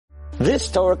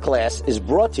This Torah class is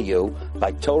brought to you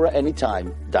by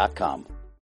TorahAnytime.com.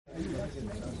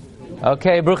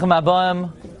 Okay, Bruchim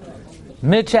Aboim.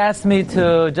 Mitch asked me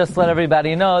to just let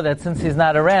everybody know that since he's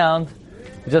not around,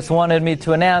 he just wanted me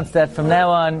to announce that from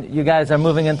now on, you guys are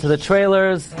moving into the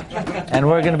trailers, and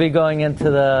we're going to be going into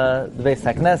the Beis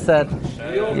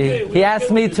HaKnesset. He asked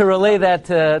me to relay that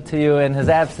to you in his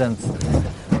absence.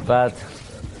 But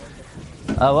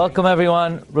welcome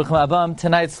everyone, Bruchim Aboim.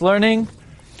 Tonight's learning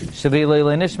should be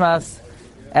Leilei Nishmas,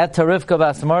 Etta Rivka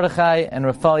Bas Mordechai, and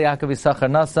Rafal Yaakov Yisachar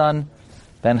Nasan,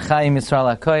 Ben Chaim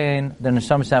Yisrael HaKoyen, the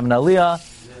Neshama Shabbat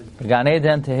Aliyah, Gan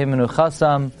Eden Tehim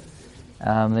Menuchasam.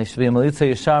 They should be a Melitza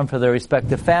Yesharim for their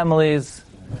respective families,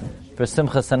 for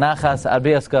Simchas Sanachas,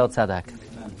 Arbiyas Goel Tzadak.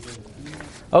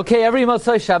 Okay, every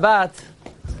Motzei Shabbat,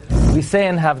 we say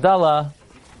in Havdalah,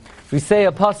 we say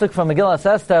a pasuk from Megillas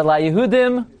Esther, La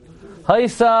Yehudim,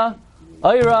 Haisa,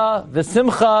 Oira,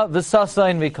 V'Simcha, V'Sasa,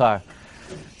 and Vikar.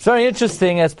 It's very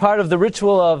interesting, as part of the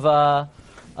ritual of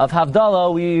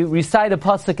Havdalah, we recite a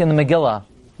pasuk in the Megillah.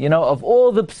 You know, of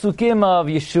all the psukim of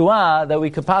Yeshua that we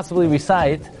could possibly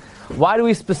recite, why do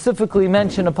we specifically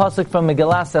mention a pasuk from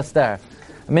Megillas Esther?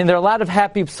 I mean, there are a lot of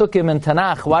happy psukim in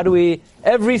Tanakh. Why do we,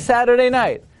 every Saturday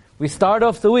night, we start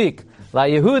off the week, La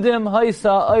Yehudim,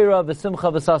 Haisa, Oira,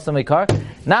 V'Simcha, V'Sasa, Mikar.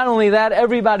 Not only that,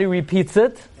 everybody repeats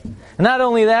it. Not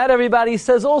only that, everybody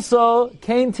says also,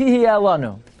 Kain Tihi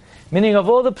Alanu. Meaning, of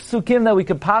all the psukim that we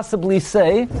could possibly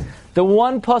say, the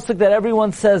one pasuk that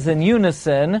everyone says in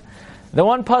unison, the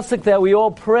one pasuk that we all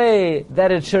pray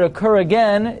that it should occur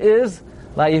again is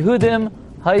La Yehudim,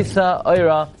 Haisa,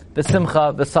 Oira,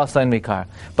 V'Simcha, V'Sasa, and Mikar.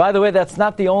 By the way, that's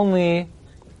not the only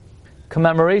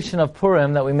commemoration of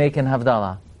Purim that we make in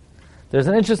Havdalah. There's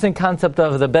an interesting concept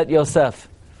of the Bet Yosef.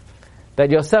 Bet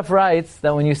Yosef writes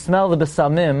that when you smell the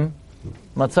Besamim,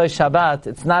 Matzoi Shabbat,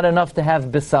 it's not enough to have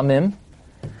Besamim,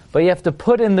 but you have to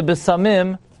put in the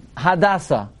Besamim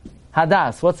Hadasa.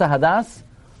 Hadas. What's a Hadas?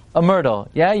 A myrtle.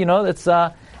 Yeah, you know, it's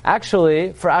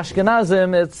actually, for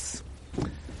Ashkenazim,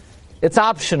 it's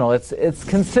optional. It's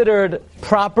considered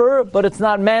proper, but it's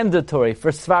not mandatory.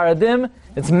 For Sfaradim,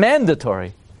 it's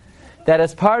mandatory. That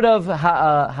as part of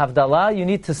Havdalah, you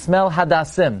need to smell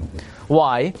Hadasim.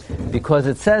 Why? Because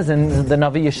it says in the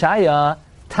Navi Yeshaya,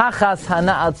 Tachas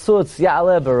hana'atzutz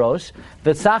ya'aleh barosh,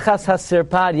 v'tzachas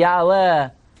hasirpad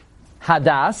ya'aleh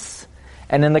hadas.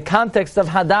 And in the context of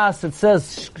hadas, it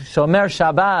says, Shomer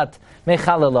Shabbat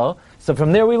mechalelo. So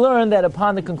from there we learn that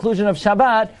upon the conclusion of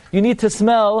Shabbat, you need to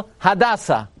smell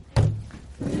Hadasa.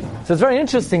 So it's very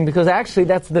interesting because actually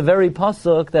that's the very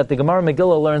pasuk that the Gemara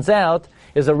Megillah learns out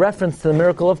is a reference to the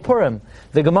miracle of Purim.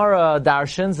 The Gemara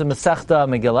darshans, the Masechta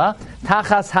Megillah,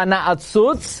 Tachas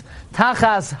hana'atzutz,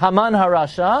 Tachas Haman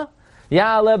harasha,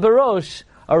 Ya'aleh barosh,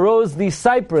 arose the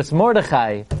cypress,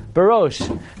 Mordechai, barosh.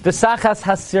 V'sachas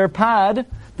hasirpad,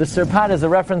 the sirpad is a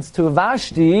reference to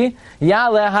Vashti.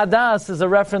 Ya'aleh Hadas is a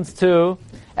reference to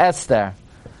Esther.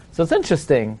 So it's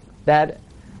interesting that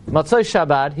Matzoi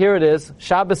Shabbat, here it is,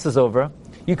 Shabbos is over.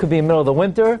 You could be in the middle of the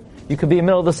winter, you could be in the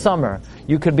middle of the summer,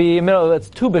 you could be in the middle of, it's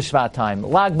Tu B'Shvat time,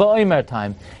 Lag BaOmer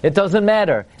time. It doesn't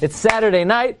matter. It's Saturday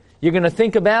night, you're going to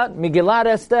think about Megillat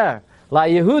Esther. La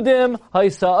Yehudim,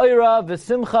 Haisa Oira,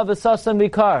 V'Simcha, V'Sasa,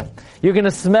 Mikar. You're going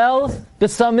to smell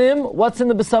Besamim. What's in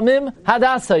the Besamim?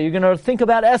 Hadasa. You're going to think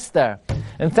about Esther.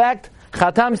 In fact,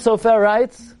 Chatam Sofer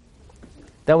writes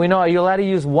that we know, are you allowed to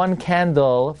use one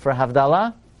candle for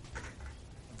Havdalah?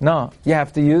 No. You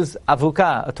have to use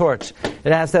avuka, a torch.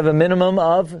 It has to have a minimum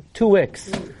of 2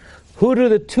 wicks. Who do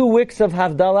the 2 wicks of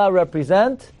Havdalah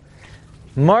represent?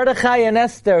 Mordechai and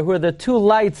Esther, who are the 2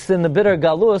 lights in the bitter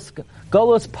Galus.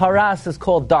 Galus Paras is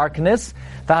called darkness.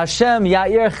 The Hashem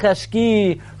Yair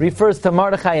Cheshki refers to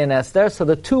Mordechai and Esther. So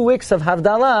the 2 wicks of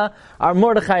Havdalah are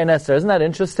Mordechai and Esther. Isn't that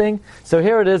interesting? So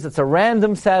here it is. It's a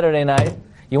random Saturday night.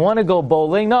 You want to go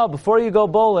bowling? No, before you go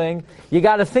bowling, you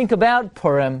got to think about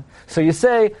Purim. So you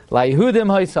say, La Yehudim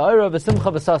ha'isa'ira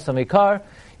v'simcha v'sasa mikar.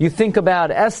 You think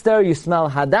about Esther, you smell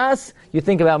Hadas, you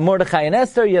think about Mordechai and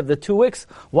Esther, you have the 2 wicks.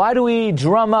 Why do we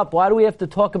drum up, why do we have to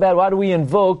talk about, why do we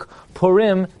invoke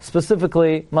Purim,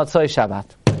 specifically Matzoi Shabbat?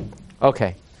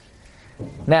 Okay.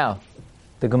 Now,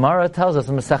 the Gemara tells us,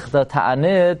 Masechta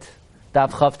Ta'anit,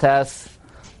 Daf Chavtes,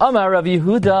 Amar Rav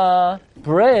Yehuda,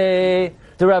 Brei,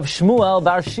 the Rav Shmuel,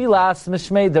 Bar Shilas,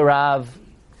 Mishmei the Rav,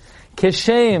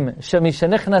 Kishem,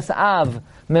 Shemishanichnas Av,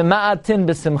 Mema'atin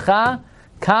B'Simcha,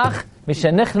 Kach,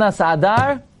 Mishanichnas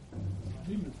Adar,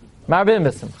 Marbim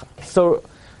B'Simcha. So,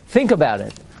 think about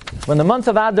it. When the month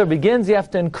of Adar begins, you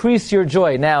have to increase your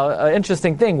joy. Now,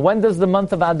 interesting thing, when does the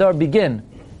month of Adar begin?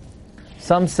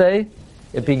 Some say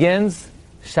it begins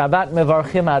Shabbat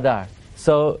Mevarchim Adar.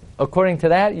 So according to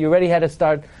that, you already had to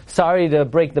start, sorry to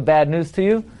break the bad news to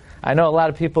you. I know a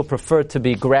lot of people prefer to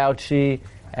be grouchy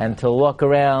and to walk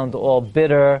around all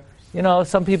bitter. You know,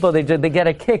 some people, they get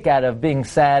a kick out of being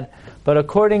sad. But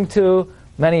according to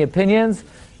many opinions,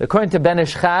 according to Ben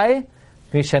Ish Chai,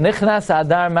 Mishanichnas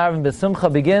Adar Marvin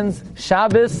B'Simcha begins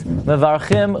Shabbos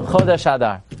Mevarchim Chodesh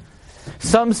Adar.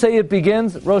 Some say it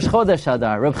begins Rosh Chodesh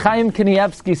Adar. Reb Chaim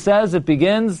Kanievsky says it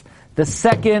begins the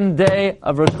second day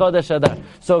of Rosh Chodesh Adar.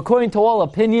 So according to all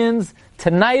opinions,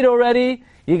 tonight already,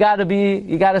 you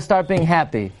gotta start being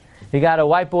happy. You gotta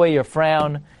wipe away your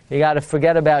frown. You gotta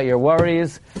forget about your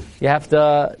worries. You have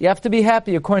to be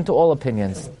happy according to all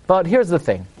opinions. But here's the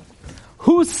thing.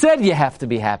 Who said you have to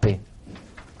be happy?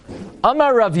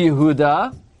 Amar Rav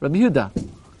Yehuda,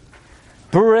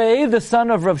 Berei, the son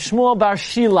of Rav Shmuel bar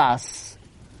Shilas.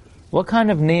 What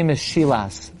kind of name is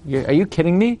Shilas? Are you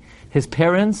kidding me? His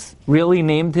parents really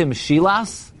named him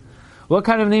Shilas? What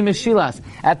kind of name is Shilas?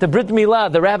 At the Brit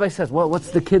Milah, the rabbi says,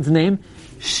 what's the kid's name?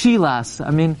 Shilas.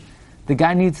 I mean, the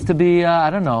guy needs to be, I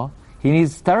don't know, he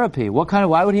needs therapy.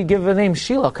 Why would he give a name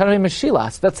Sheila? What kind of name is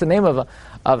Shilas? That's the name of an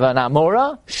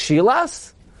Amora?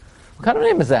 Shilas? What kind of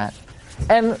name is that?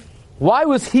 And why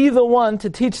was he the one to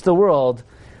teach the world?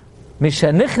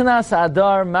 Mishanichnas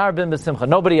Adar Marbin B'Simcha.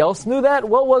 Nobody else knew that?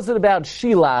 What was it about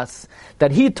Shilas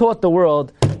that he taught the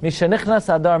world?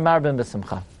 Mishanichnas Adar Marbin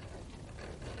B'Simcha.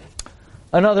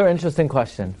 Another interesting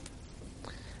question.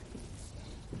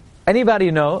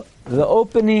 Anybody know the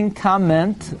opening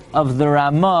comment of the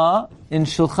Ramah in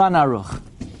Shulchan Aruch?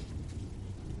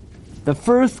 The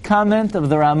first comment of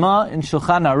the Ramah in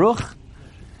Shulchan Aruch.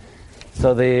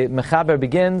 So the Mechaber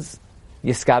begins,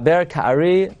 Yiskaber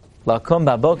Ka'ari Lakum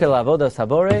Baboker Lavodas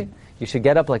Habore. You should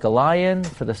get up like a lion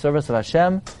for the service of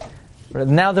Hashem.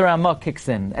 Now the Ramah kicks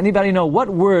in. Anybody know what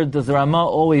word does the Ramah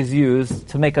always use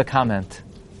to make a comment?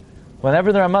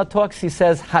 Whenever the Ramah talks, he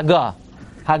says Haga.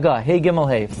 Haga, Hey Gimel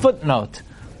Hey. Footnote.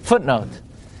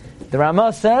 The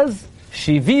Ramah says,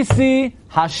 Shivisi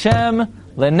Hashem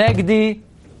Lenegdi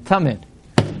Tamid.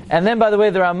 And then, by the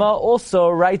way, the Ramah also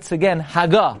writes again,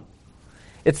 Haga.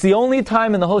 It's the only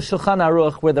time in the whole Shulchan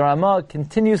Aruch where the Ramah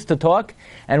continues to talk,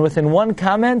 and within one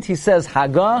comment he says,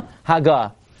 Haga,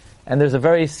 Haga. And there's a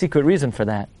very secret reason for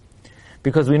that.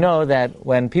 Because we know that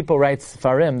when people write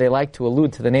Sefarim, they like to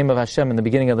allude to the name of Hashem in the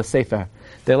beginning of the Sefer.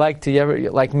 They like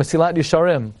Mesilat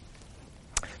Yesharim.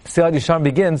 Mesilat Yesharim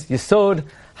begins, Yesod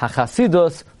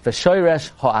HaChasidus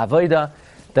V'Shoyresh HaAvoda.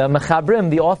 The Mechabrim,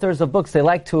 the authors of books, they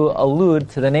like to allude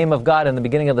to the name of God in the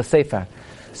beginning of the Sefer.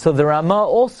 So the Ramah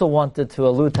also wanted to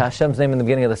allude to Hashem's name in the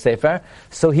beginning of the Sefer.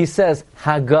 So he says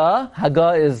Haga.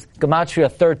 Haga is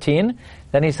Gematria 13.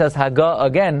 Then he says Haga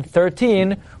again,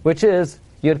 13, which is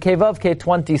Yud Kei Vav Kei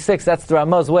 26. That's the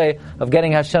Ramah's way of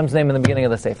getting Hashem's name in the beginning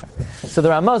of the Sefer. So the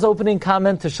Ramah's opening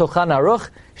comment to Shulchan Aruch,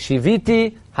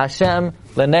 Shiviti Hashem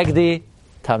Lenegdi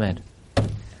Tamid.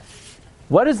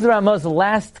 What is the Ramah's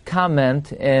last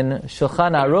comment in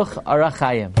Shulchan Aruch Arach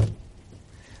Chaim?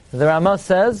 The Ramah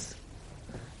says,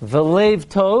 V'leiv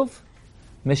tov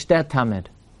mishtet tamid.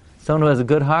 Someone who has a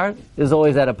good heart is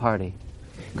always at a party.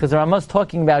 Because the Ramah is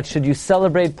talking about, should you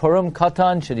celebrate Purim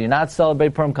Katan? Should you not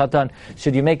celebrate Purim Katan?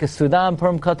 Should you make a Sudah on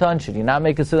Purim Katan? Should you not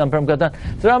make a Sudah on Purim Katan?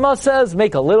 The Ramah says,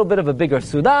 make a little bit of a bigger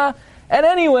Sudah. And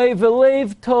anyway,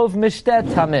 V'leiv tov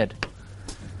mishtet tamid.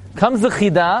 Comes the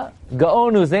Chida,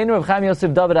 Gaon Uzeinu Reb Chaim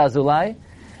Yosef David Azulai,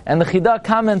 and the Chida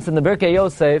comments in the Birkei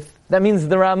Yosef. That means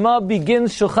the Ramah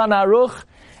begins Shulchan Aruch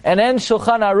and ends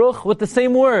Shulchan Aruch with the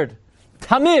same word,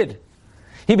 Tamid.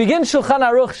 He begins Shulchan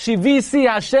Aruch, Shivisi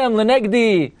Hashem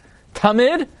Lenegdi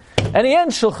Tamid, and he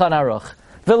ends Shulchan Aruch,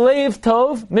 V'leiv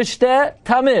tov mishteh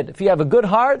Tamid. If you have a good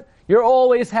heart, you're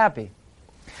always happy.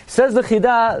 Says the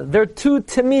Chida, they're two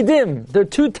Tamidim, they're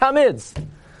two Tamids.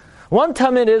 One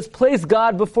Tamid is, place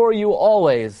God before you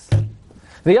always.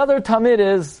 The other Tamid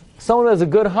is, someone who has a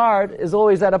good heart is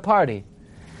always at a party.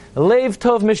 Leiv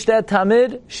tov mishtet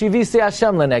tamid, shivisi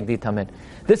Hashem lenegdi tamid.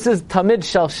 This is tamid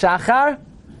shel shachar,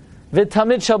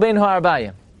 v'tamid shel bein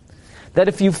ha'arbayim. That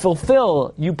if you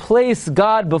fulfill, you place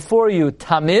God before you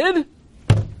tamid,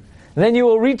 then you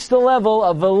will reach the level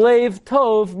of a leiv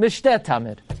tov mishtet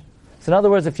tamid. So in other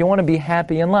words, if you want to be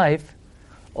happy in life,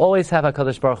 always have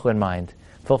HaKadosh Baruch Hu in mind.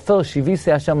 Fulfill shivisi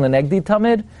Hashem lenegdi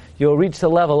tamid, you will reach the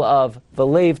level of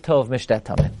v'leiv tov mishtet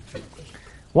tamid.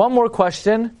 One more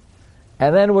question,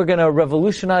 and then we're going to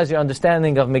revolutionize your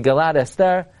understanding of Megillat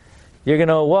Esther. You're going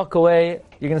to walk away,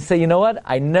 you're going to say, you know what?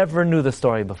 I never knew the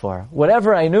story before.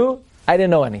 Whatever I knew, I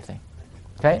didn't know anything.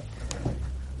 Okay?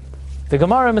 The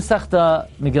Gemara Masechta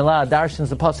Megillah darshans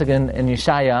the pasuk in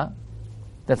Yeshaya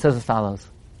that says as follows: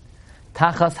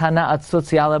 Tachas hana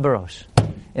atzutz yala barosh.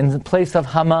 In the place of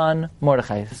Haman,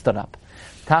 Mordechai stood up.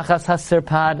 Tachas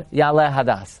hasirpad Yaleh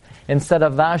Hadas. Instead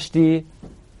of Vashti,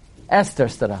 Esther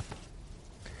stood up.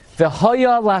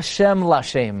 V'hoya Lashem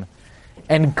Lashem.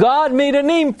 And God made a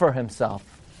name for himself.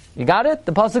 You got it?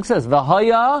 The pasuk says,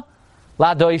 V'hoya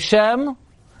Ladoishem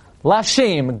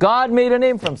Lashem. God made a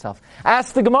name for himself.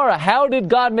 Ask the Gemara, how did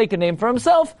God make a name for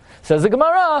himself? Says the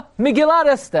Gemara, Megillat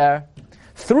Esther.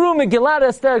 Through Megillat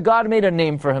Esther, God made a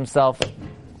name for himself.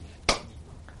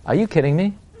 Are you kidding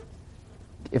me?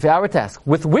 If I were to ask,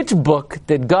 with which book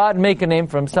did God make a name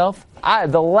for himself?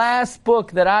 The last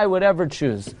book that I would ever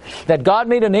choose, that God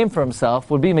made a name for himself,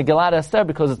 would be Megillat Esther,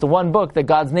 because it's the one book that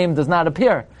God's name does not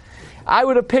appear. I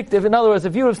would have picked, in other words,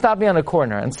 if you would have stopped me on a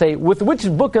corner and say, with which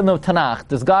book in the Tanakh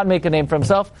does God make a name for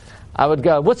himself? I would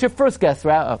go, what's your first guess?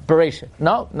 Bereshit.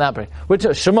 No, not Bereshit. Which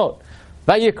is Shemot,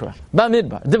 Vayikra,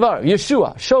 Bamidbar, Devar,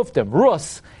 Yeshua, Shoftim,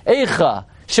 Rus, Eicha,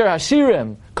 Shir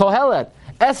Hashirim, Kohelet.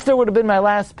 Esther would have been my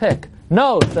last pick.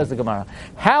 No, says the Gemara.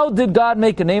 How did God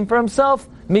make a name for himself?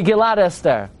 Megillat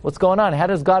Esther. What's going on? How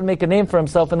does God make a name for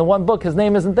himself in the one book? His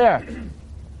name isn't there.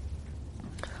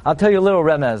 I'll tell you a little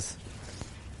remez.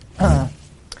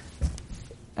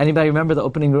 Anybody remember the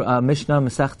opening Mishnah,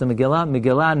 Masechta Megillah?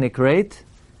 Megillah Nikreit,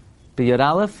 B'Yud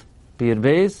Aleph, B'Yud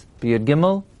Beis, B'Yud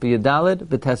Gimel, B'Yud Daled,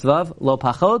 B'Tesvav, Lo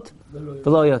Pachot,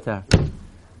 V'Lo Yoter.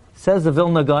 Says the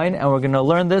Vilna Gaon, and we're going to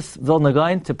learn this Vilna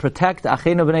Gaon to protect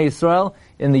Achenu B'nai Yisrael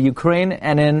in the Ukraine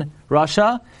and in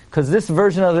Russia, because this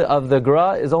version of the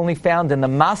Gra is only found in the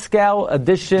Moscow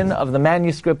edition of the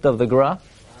manuscript of the Gra.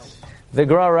 The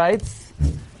Gra writes,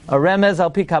 a remez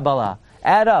al pi Kabbalah.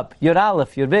 Add up, Yud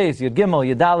Aleph, Yud Beis, Yud Gimel,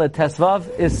 Yud Daled,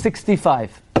 Tesvav is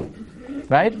 65.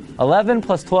 Right? 11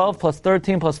 plus 12 plus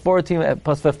 13 plus 14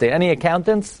 plus 15. Any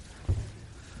accountants?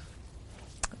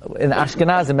 In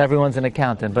Ashkenazim, everyone's an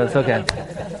accountant, but it's okay.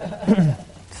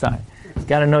 Sorry.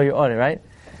 Got to know your audit, right?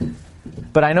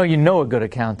 But I know you know a good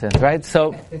accountant, right?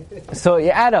 So you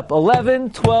add up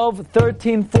 11, 12,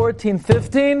 13, 14,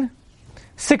 15,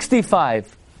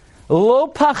 65. Lo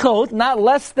pachot, not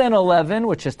less than 11,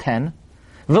 which is 10.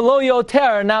 Velo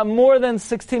yoter, not more than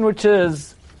 16, which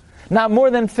is, not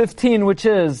more than 15, which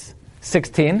is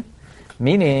 16.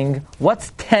 Meaning,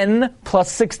 what's 10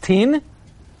 plus 16?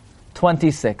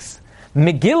 26.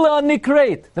 Megillah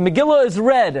Nikreit. The Megillah is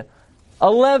read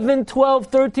 11, 12,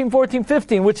 13, 14,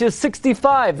 15, which is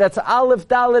 65. That's Aleph,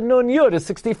 Daled, Nun, Yud is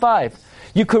 65.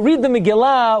 You could read the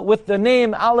Megillah with the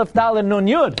name Aleph, Daled, Nun,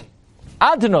 Yud.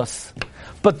 Adnos.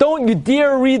 But don't you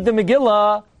dare read the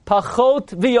Megillah Pachot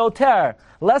V'Yoter.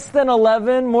 Less than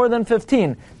 11, more than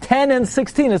 15. 10 and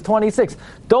 16 is 26.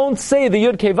 Don't say the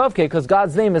Yud Kei Vav Kei, because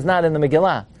God's name is not in the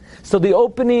Megillah. So the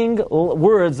opening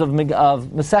words of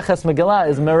Maseches Megillah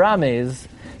is Merames,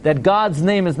 that God's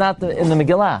name is not in the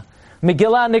Megillah.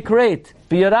 Megillah Nikreit,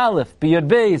 B'Yud Aleph, B'Yud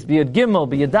Beis, B'Yud Gimel,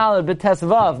 B'Yud Daled, B'Tes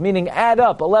Vav, meaning add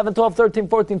up, 11, 12, 13,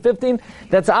 14, 15,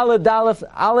 that's Aleph,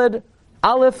 Daled,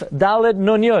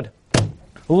 Nun Yud.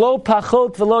 Lo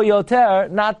Pachot V'Lo Yoter,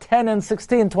 not 10 and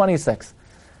 16, 26.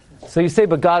 So you say,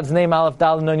 but God's name, Aleph,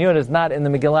 Daled, Nun Yud, is not in the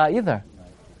Megillah either.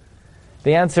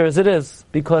 The answer is it is,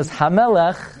 because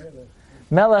Hamelech,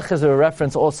 Melech is a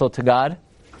reference also to God,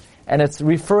 and it's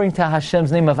referring to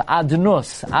Hashem's name of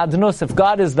Adnos. Adnos, if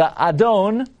God is the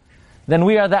Adon, then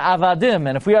we are the Avadim,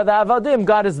 and if we are the Avadim,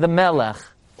 God is the Melech.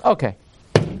 Okay.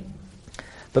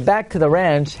 But back to the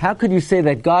ranch, how could you say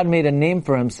that God made a name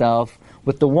for himself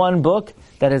with the one book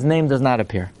that his name does not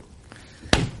appear?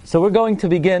 So we're going to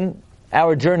begin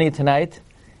our journey tonight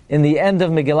in the end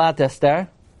of Megillat Esther,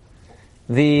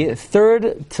 the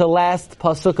third to last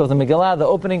pasuk of the Megillah, the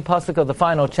opening pasuk of the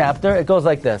final chapter. It goes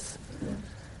like this: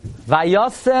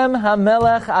 Vayosem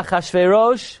hamelech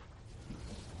Achashverosh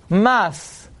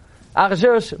mas.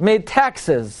 Achashverosh made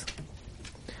taxes.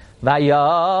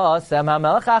 Vayosem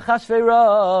hamelech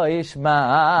Achashverosh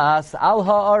mas al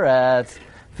haaretz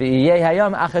v'yeh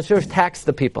hayom. Achashverosh taxed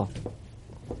the people.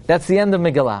 That's the end of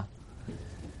Megillah.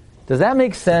 Does that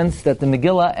make sense that the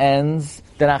Megillah ends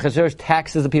that Achashverosh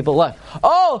taxes the people? Like,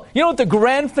 oh, you know what the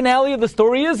grand finale of the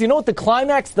story is? You know what the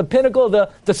climax, the pinnacle,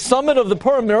 the summit of the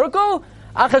Purim miracle?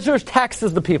 Achashverosh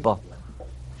taxes the people.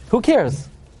 Who cares?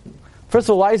 First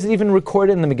of all, why is it even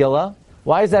recorded in the Megillah?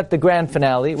 Why is that the grand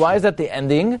finale? Why is that the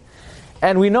ending?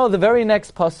 And we know the very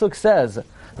next pasuk says,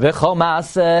 V'chol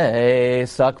ma'aseh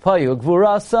sakpayu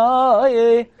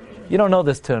gvurasai. You don't know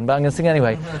this tune, but I'm going to sing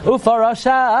anyway.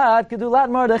 Ufarashat gedulat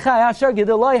Mordechai asher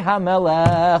geduloi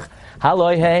hamelech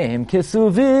haloihem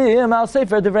kisuvim al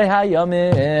sefer divrei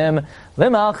hayamim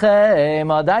limalchem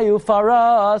adayu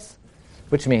faras.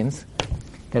 Which means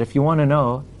that if you want to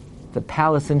know the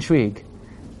palace intrigue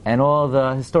and all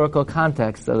the historical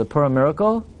context of the Purim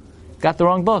miracle, got the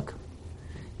wrong book.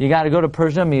 You got to go to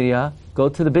Persia Media, go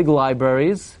to the big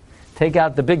libraries, take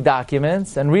out the big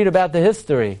documents, and read about the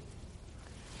history.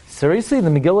 Seriously, the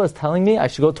Megillah is telling me I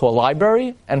should go to a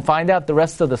library and find out the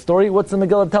rest of the story? What's the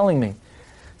Megillah telling me?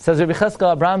 Says Rabbi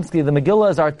Cheskel Abramsky, the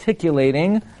Megillah is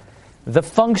articulating the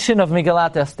function of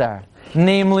Megillat Esther.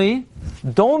 Namely,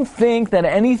 don't think that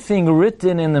anything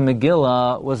written in the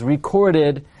Megillah was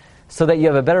recorded so that you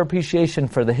have a better appreciation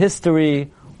for the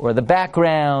history, or the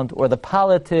background, or the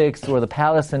politics, or the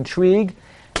palace intrigue.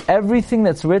 Everything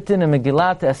that's written in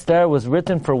Megillat Esther was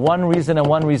written for one reason and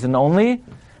one reason only,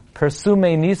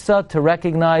 Persume Nisa, to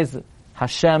recognize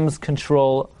Hashem's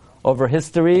control over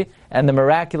history and the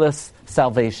miraculous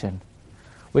salvation.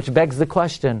 Which begs the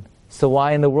question, so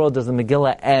why in the world does the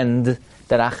Megillah end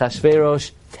that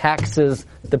Achashverosh taxes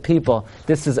the people?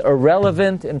 This is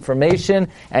irrelevant information,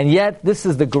 and yet this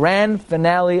is the grand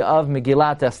finale of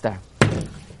Megillat Esther.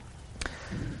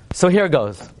 So here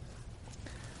goes. I'm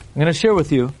going to share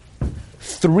with you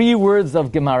 3 words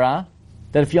of Gemara,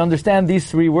 that if you understand these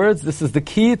 3 words, this is the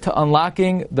key to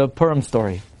unlocking the Purim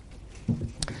story.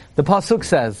 The Pasuk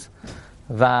says,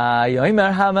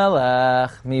 Vayomer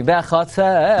HaMelech mi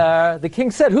bechatzer. The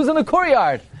king said, who's in the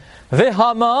courtyard?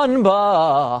 V'Haman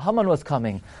ba. Haman was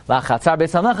coming. Lachatzar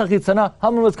beis HaMelech chitzana.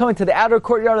 Haman was coming to the outer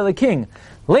courtyard of the king.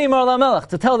 Leimar LaMelech,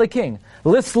 to tell the king.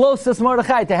 Lislosis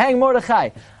Mordechai, to hang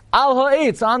Mordechai. Al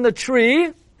ha'etz, on the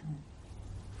tree.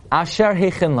 Asher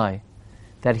heichin lai,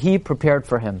 that he prepared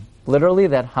for him. Literally,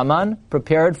 that Haman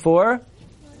prepared for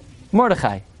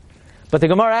Mordechai. But the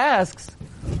Gemara asks,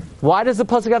 why does the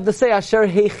pasuk have to say Asher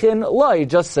heichin lai?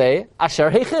 Just say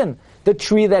Asher heichin, the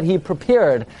tree that he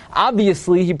prepared.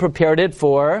 Obviously, he prepared it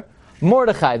for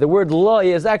Mordechai. The word lai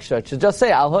is extra. It should just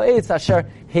say Al ha'etz Asher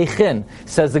heichin.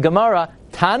 Says the Gemara,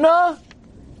 Tana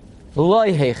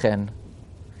lai heichin.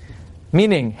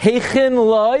 Meaning, heichin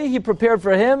lai, he prepared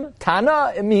for him.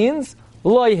 Tana, it means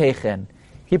lai heichin.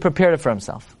 He prepared it for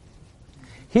himself.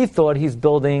 He thought he's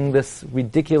building this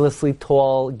ridiculously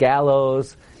tall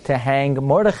gallows to hang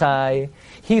Mordechai.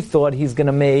 He thought he's going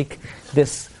to make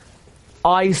this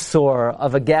eyesore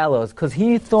of a gallows, because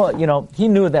he thought, he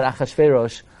knew that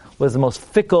Achashverosh was the most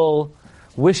fickle,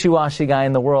 wishy-washy guy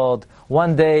in the world.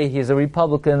 One day he's a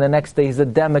Republican, the next day he's a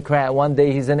Democrat, one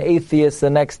day he's an atheist, the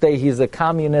next day he's a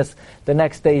communist, the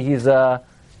next day he's a,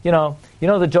 you know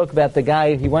the joke about the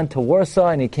guy, he went to Warsaw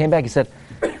and he came back, he said,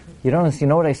 you know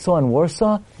what I saw in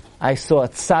Warsaw? I saw a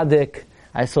tzaddik,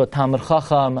 I saw a Talmud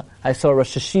Chacham, I saw a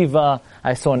Rosh Hashiva,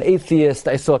 I saw an atheist,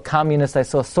 I saw a communist, I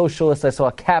saw a socialist, I saw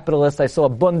a capitalist, I saw a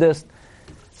Bundist.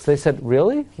 So they said,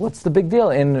 really? What's the big deal?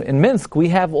 In Minsk, we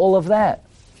have all of that.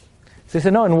 So they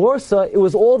said, no, in Warsaw, it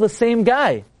was all the same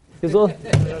guy. So,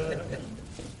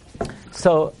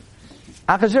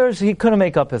 Achashverosh, he couldn't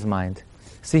make up his mind.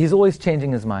 See, he's always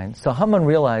changing his mind. So Haman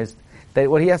realized that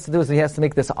what he has to do is he has to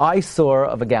make this eyesore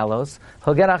of a gallows.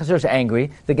 He'll get Achashverosh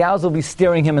angry. The gallows will be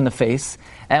staring him in the face.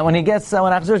 And when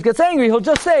Achashverosh gets angry, he'll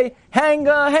just say, hang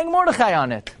Mordechai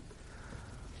on it.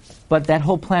 But that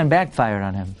whole plan backfired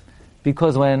on him.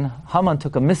 Because when Haman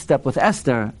took a misstep with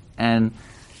Esther, and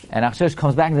Achashverosh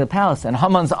comes back into the palace, and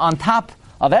Haman's on top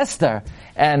of Esther,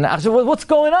 and Achashverosh, what's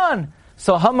going on?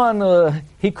 So Haman,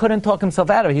 he couldn't talk himself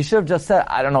out of it. He should have just said,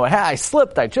 I don't know, I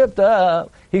slipped, I tripped.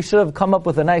 He should have come up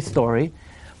with a nice story.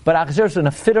 But Achashverosh, in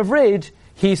a fit of rage,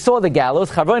 he saw the gallows.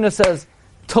 Charvoina says,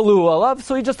 Talu alav,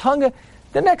 so he just hung it.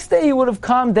 The next day he would have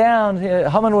calmed down.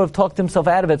 Haman would have talked himself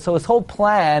out of it. So his whole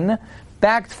plan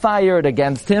backfired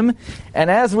against him. And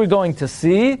as we're going to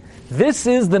see, this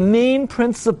is the main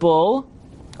principle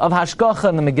of Hashgacha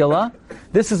in the Megillah.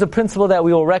 This is a principle that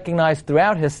we will recognize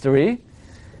throughout history.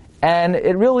 And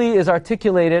it really is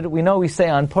articulated, we say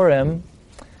on Purim,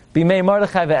 Bimei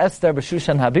Mordechai ve'Esther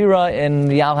b'Shushan Habira in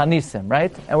the Al Hanisim,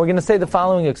 right? And we're going to say the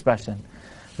following expression.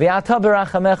 Ve'ata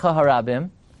b'rachamecha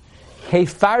harabim,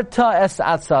 hefarta es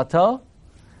atzato,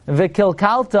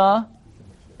 ve'kilkalta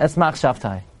es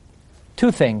machshavtai.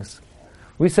 2 things.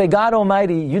 We say, God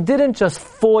Almighty, you didn't just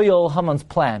foil Haman's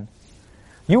plan.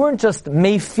 You weren't just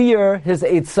meifir his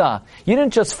eitzah. You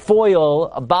didn't just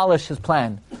abolish his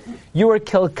plan. You were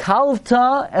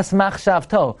kilkalta es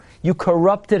machshavto. You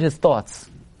corrupted his thoughts.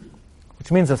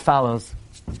 Which means as follows.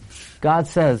 God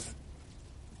says,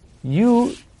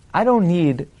 I don't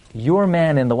need your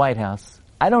man in the White House.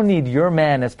 I don't need your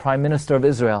man as Prime Minister of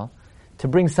Israel to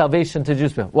bring salvation to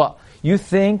Jewish people. Well, you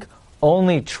think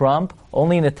only Trump,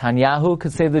 only Netanyahu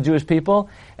could save the Jewish people,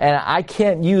 and I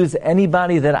can't use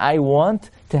anybody that I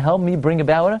want to help me bring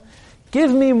about it?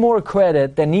 Give me more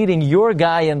credit than needing your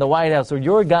guy in the White House or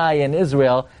your guy in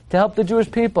Israel to help the Jewish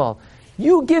people.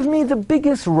 You give me the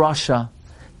biggest Russia,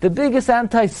 the biggest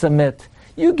anti-Semit.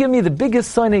 You give me the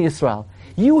biggest son of Israel.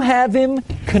 You have him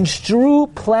construe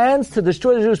plans to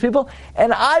destroy the Jewish people,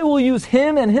 and I will use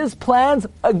him and his plans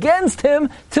against him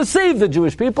to save the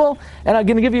Jewish people. And I'm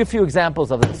going to give you a few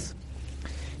examples of this.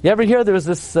 You ever hear there was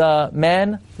this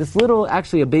man, this little,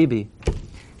 actually a baby.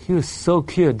 He was so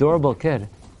cute, adorable kid.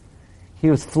 He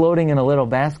was floating in a little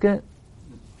basket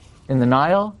in the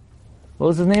Nile. What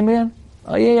was his name again?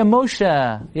 Oh yeah,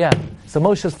 Moshe. Yeah. So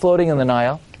Moshe's floating in the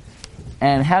Nile.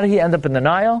 And how did he end up in the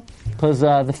Nile? Because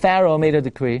the Pharaoh made a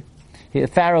decree. The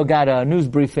Pharaoh got a news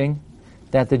briefing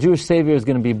that the Jewish Savior is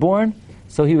going to be born.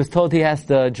 So he was told he has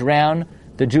to drown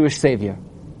the Jewish Savior.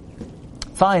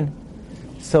 Fine.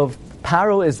 So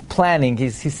Pharaoh is planning.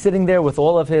 He's sitting there with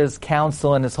all of his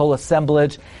council and his whole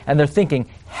assemblage, and they're thinking,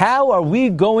 how are we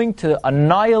going to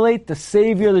annihilate the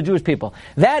Savior of the Jewish people?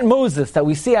 That Moses that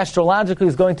we see astrologically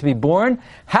is going to be born,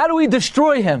 how do we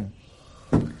destroy him?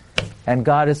 And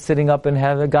God is sitting up in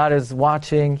heaven. God is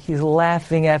watching. He's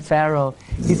laughing at Pharaoh.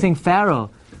 He's saying, Pharaoh,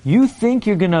 you think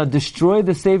you're going to destroy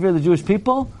the Savior of the Jewish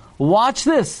people? Watch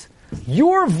this.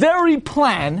 Your very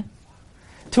plan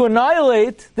to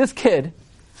annihilate this kid,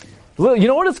 you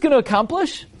know what it's going to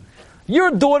accomplish?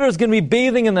 Your daughter is going to be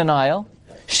bathing in the Nile.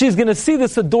 She's going to see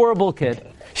this adorable kid.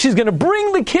 She's going to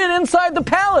bring the kid inside the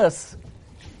palace.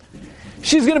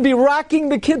 She's going to be rocking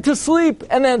the kid to sleep.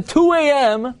 And then 2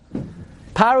 a.m.,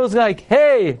 Pharaoh's like,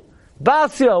 hey,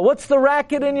 Basia, what's the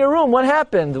racket in your room? What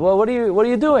happened? Well, what are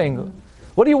you doing?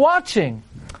 What are you watching?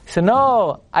 He said,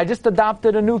 no, I just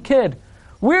adopted a new kid.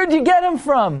 Where'd you get him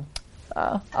from?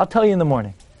 I'll tell you in the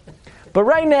morning. But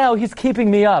right now, he's keeping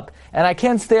me up, and I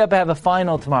can't stay up. I have a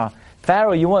final tomorrow.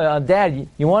 Pharaoh, Dad,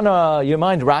 you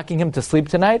mind rocking him to sleep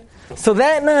tonight? So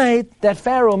that night, that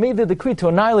Pharaoh made the decree to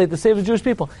annihilate the Savior of the Jewish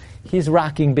people. He's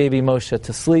rocking baby Moshe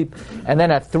to sleep, and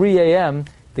then at 3 a.m.,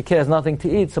 the kid has nothing to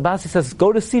eat. So Basi says,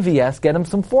 go to CVS, get him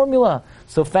some formula.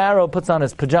 So Pharaoh puts on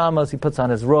his pajamas, he puts on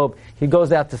his robe, he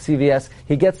goes out to CVS,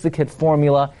 he gets the kid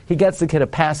formula, he gets the kid a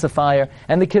pacifier,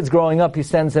 and the kid's growing up, he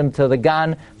sends him to the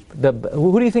Gan.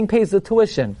 Who do you think pays the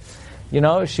tuition? You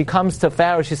know, she comes to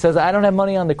Pharaoh, she says, I don't have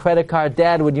money on the credit card.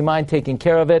 Dad, would you mind taking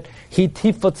care of it? He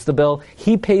foots the bill.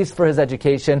 He pays for his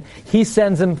education. He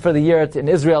sends him for the year in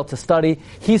Israel to study.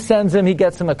 He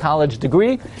gets him a college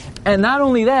degree. And not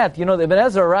only that, you know, Ibn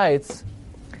Ezra writes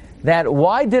that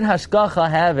why did Hashgacha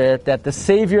have it that the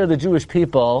Savior of the Jewish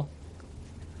people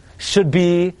should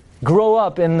grow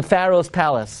up in Pharaoh's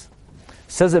palace?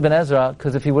 Says Ibn Ezra,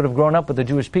 because if he would have grown up with the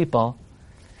Jewish people,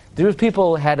 the Jewish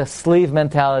people had a slave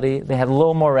mentality. They had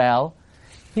low morale.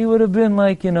 He would have been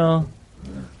like,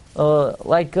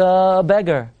 like a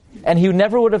beggar. And he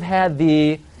never would have had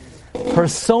the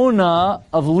persona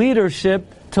of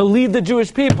leadership to lead the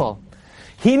Jewish people.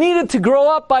 He needed to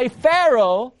grow up by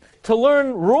Pharaoh to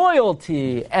learn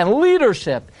royalty and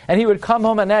leadership. And he would come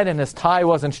home at night and his tie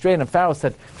wasn't straight. And Pharaoh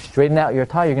said, straighten out your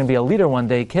tie. You're going to be a leader one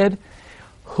day, kid.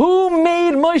 Who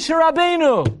made Moshe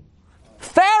Rabbeinu?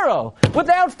 Pharaoh.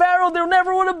 Without Pharaoh, there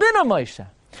never would have been a Moshe.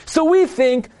 So we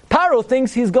think, Pharaoh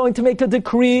thinks he's going to make a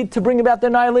decree to bring about the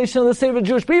annihilation of the Savior of the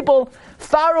Jewish people.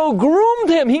 Pharaoh groomed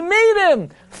him. He made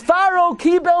him. Pharaoh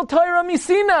kibel Torah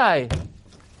misinai.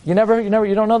 You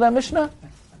don't know that Mishnah?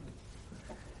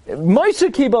 Moshe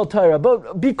kibel Torah,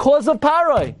 but because of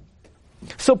Pharaoh.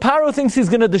 So Pharaoh thinks he's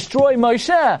going to destroy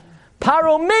Moshe.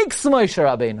 Pharaoh makes Moshe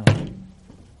Rabbeinu.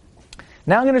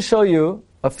 Now I'm going to show you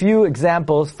a few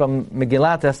examples from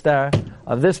Megillat Esther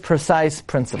of this precise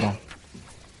principle.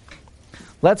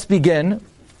 Let's begin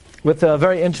with a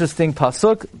very interesting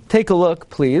pasuk. Take a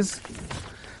look, please.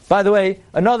 By the way,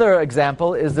 another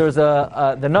example is there's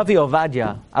the Navi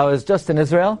Ovadia. I was just in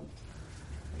Israel.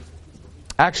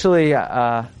 Actually,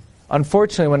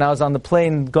 unfortunately, when I was on the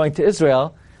plane going to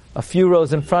Israel, a few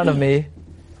rows in front of me,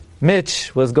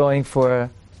 Mitch was going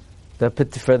for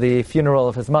the funeral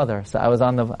of his mother. So I was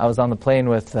on the plane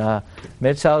with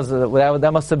Mitch. That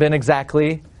must have been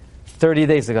exactly 30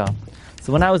 days ago.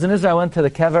 So when I was in Israel, I went to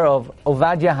the kever of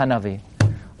Ovadia Hanavi.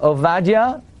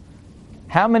 Ovadia,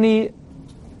 how many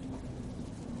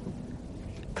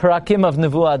parakim of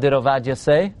Nevuah did Ovadia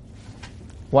say?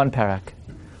 1 parak.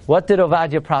 What did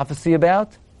Ovadia prophesy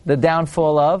about? The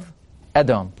downfall of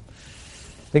Edom.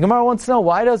 The Gemara wants to know,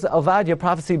 why does Ovadia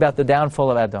prophesy about the downfall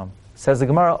of Edom? Says the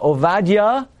Gemara,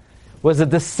 Ovadia was a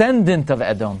descendant of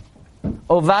Edom.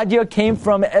 Ovadia came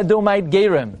from Edomite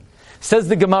Gerim. Says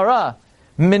the Gemara,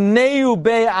 Mineu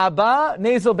be'aba,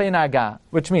 nezel be'naga,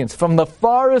 which means from the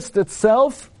forest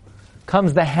itself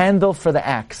comes the handle for the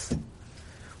axe.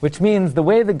 Which means the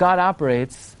way that God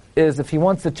operates is if He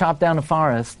wants to chop down a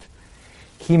forest,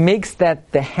 He makes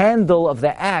that the handle of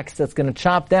the axe that's going to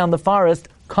chop down the forest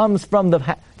comes from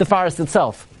the forest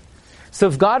itself. So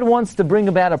if God wants to bring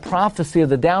about a prophecy of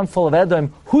the downfall of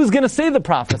Edom, who's going to say the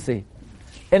prophecy?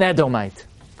 An Edomite.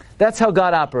 That's how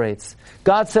God operates.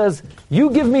 God says, you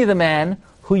give me the man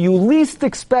who you least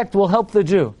expect will help the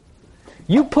Jew.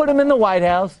 You put him in the White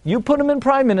House, you put him in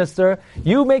prime minister,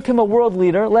 you make him a world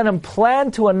leader, let him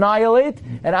plan to annihilate,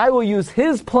 and I will use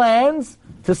his plans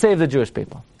to save the Jewish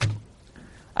people.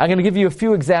 I'm going to give you a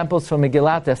few examples from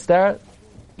Megillat Esther.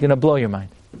 Going to blow your mind.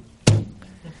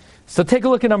 So take a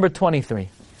look at number 23.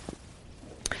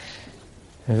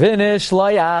 This is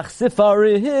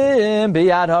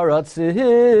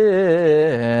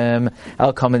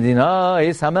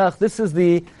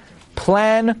the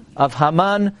plan of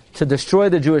Haman to destroy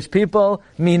the Jewish people.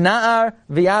 Minar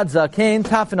v'yad zaken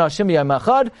tafin Hashem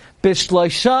yamachad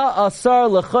b'shloisha asar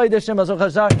l'chodesh hazor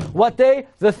chazar. What day?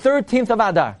 The 13th of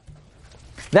Adar.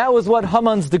 That was what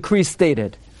Haman's decree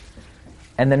stated.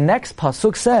 And the next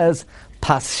pasuk says,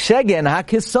 Paschegen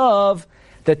hakisav,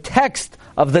 the text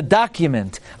of the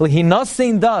document,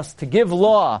 l'hinasin das, to give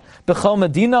law, b'chol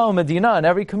medina o medina, in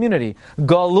every community,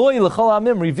 galoi l'chol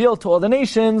amim, revealed to all the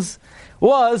nations,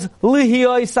 was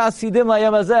lihiyoi sasidim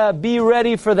layam hazeh, be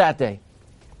ready for that day.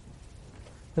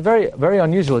 Very, very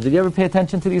unusual. Did you ever pay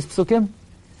attention to these psukim?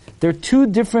 There are two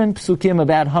different psukim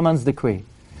about Haman's decree.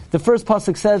 The first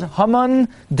pasuk says, Haman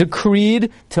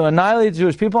decreed to annihilate the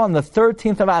Jewish people on the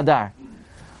 13th of Adar.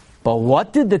 But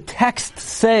what did the text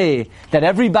say that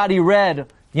everybody read,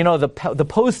 the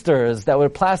posters that were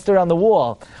plastered on the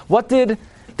wall? What did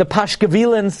the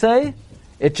Pashkevilin say?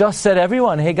 It just said,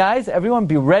 everyone, hey guys, everyone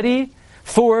be ready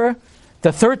for the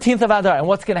 13th of Adar. And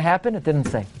what's going to happen? It didn't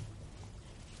say.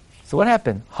 So what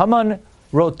happened? Haman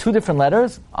wrote two different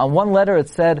letters. On one letter it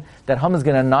said that Haman's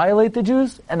going to annihilate the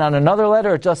Jews, and on another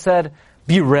letter it just said,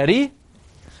 be ready.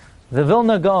 The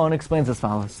Vilna Gaon explains as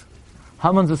follows.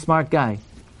 Haman's a smart guy.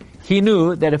 He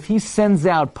knew that if he sends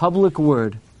out public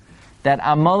word that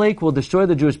Amalek will destroy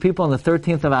the Jewish people on the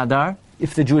 13th of Adar,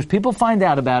 if the Jewish people find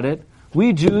out about it,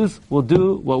 we Jews will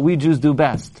do what we Jews do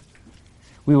best.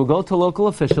 We will go to local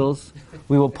officials,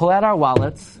 we will pull out our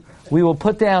wallets, we will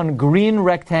put down green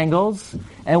rectangles,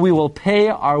 and we will pay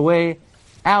our way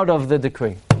out of the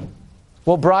decree.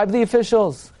 We'll bribe the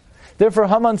officials. Therefore,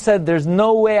 Haman said, there's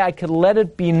no way I could let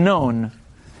it be known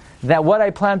that what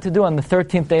I plan to do on the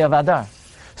 13th day of Adar.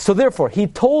 So therefore, he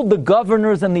told the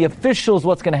governors and the officials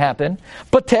what's going to happen,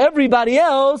 but to everybody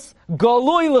else,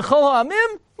 Galui l'chol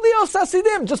ha'amim lios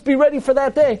hasidim, just be ready for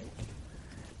that day.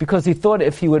 Because he thought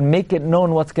if he would make it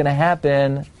known what's going to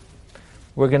happen,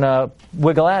 we're going to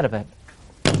wiggle out of it.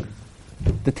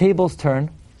 The tables turn,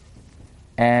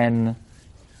 and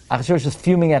Achashverosh is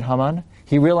fuming at Haman.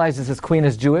 He realizes his queen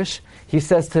is Jewish. He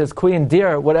says to his queen,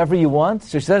 dear, whatever you want.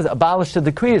 So she says, abolish the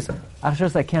decrees. Achashverosh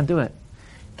says, I can't do it.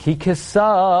 Ki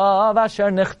kisav asher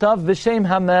nichtav v'shem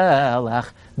hamelech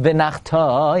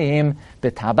v'nachtaim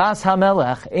b'tabas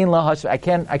hamelech ein lahash. I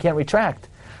can't retract.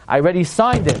 I already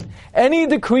signed it. Any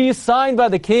decree signed by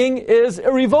the king is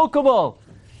irrevocable.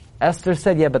 Esther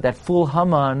said, yeah, but that fool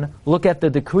Haman, look at the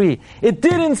decree. It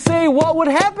didn't say what would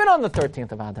happen on the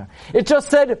 13th of Adar. It just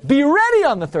said, be ready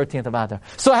on the 13th of Adar.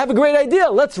 So I have a great idea.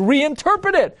 Let's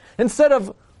reinterpret it. Instead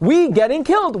of we getting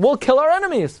killed, we'll kill our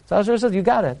enemies. So Esther says, you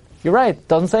got it. You're right.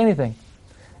 Doesn't say anything.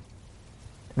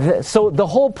 So the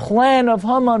whole plan of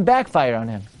Haman backfired on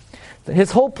him.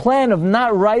 His whole plan of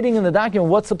not writing in the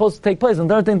document what's supposed to take place on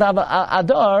the 13th of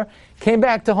Adar came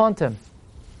back to haunt him.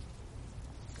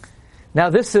 Now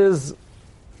this is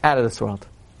out of this world.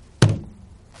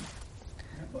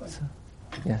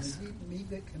 Yes.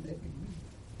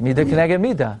 Mida keneged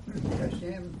mida.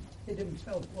 Hashem hid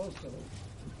himself also,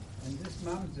 and this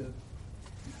mamzer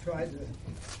tried to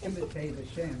imitate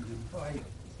Hashem and fight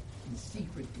in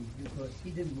secretly because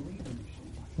he didn't believe in Hashem.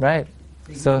 Right.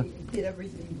 So he did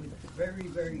everything with very,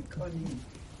 very cunning,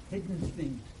 hidden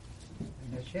things,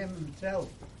 and Hashem himself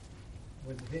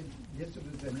was hidden. This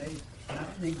was a nation, not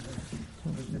England.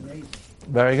 It was a nation.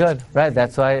 Very good. Right.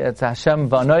 That's why it's Hashem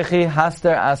v'anoichi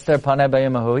haster aster panei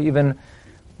b'yemahu. Even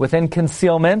within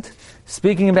concealment.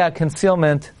 Speaking about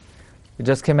concealment, we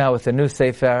just came out with a new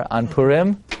sefer on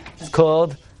Purim. It's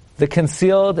called The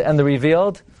Concealed and the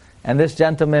Revealed. And this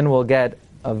gentleman will get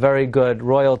a very good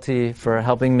royalty for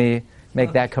helping me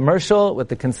make that commercial with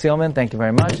the concealment. Thank you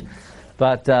very much.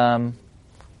 But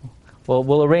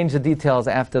we'll arrange the details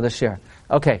after the share.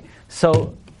 Okay,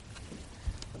 so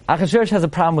Achashverosh has a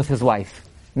problem with his wife.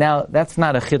 Now, that's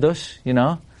not a chidush,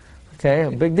 Okay,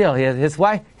 a big deal. His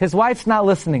wife's not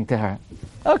listening to her.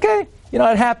 Okay, it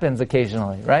happens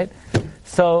occasionally, right?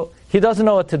 So he doesn't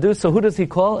know what to do. So who does he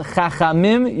call?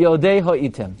 Chachamim Yodei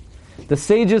Ho'itim, the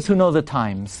sages who know the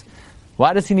times.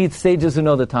 Why does he need sages who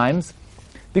know the times?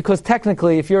 Because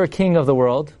technically, if you're a king of the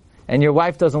world, and your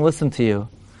wife doesn't listen to you,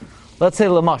 let's say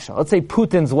Lamasha, let's say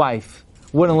Putin's wife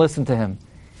wouldn't listen to him.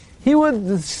 He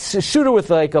would shoot her with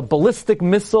like a ballistic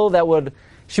missile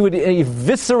she would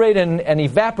eviscerate and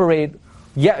evaporate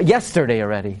yesterday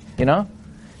already, you know?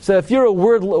 So if you're a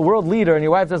world leader and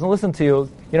your wife doesn't listen to you,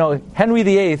 you know, Henry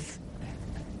VIII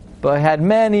had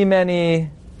many,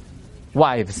 many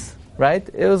wives, right?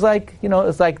 It was like, you know,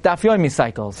 it's like Daf Yomi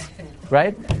cycles,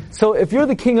 right? So if you're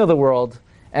the king of the world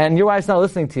and your wife's not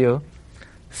listening to you,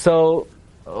 so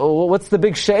what's the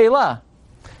big she'elah?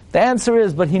 The answer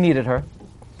is, but he needed her.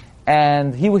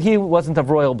 And he wasn't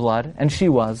of royal blood, and she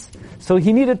was. So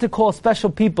he needed to call special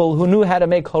people who knew how to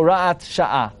make hora'at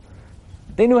sha'ah.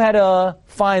 They knew how to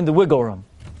find the wiggle room.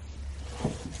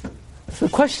 So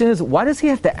the question is, why does he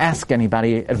have to ask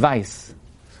anybody advice?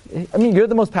 I mean, you're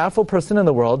the most powerful person in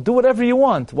the world. Do whatever you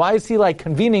want. Why is he like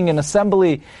convening an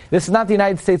assembly? This is not the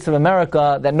United States of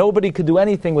America, that nobody could do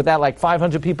anything without like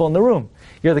 500 people in the room.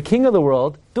 You're the king of the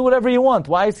world. Do whatever you want.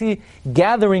 Why is he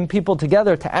gathering people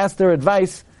together to ask their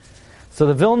advice? So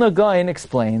the Vilna Gaon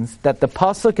explains that the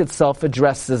pasuk itself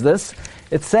addresses this.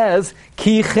 It says,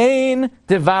 Ki chen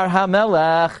devar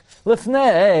hamelech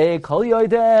lifnei kol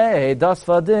yoidei das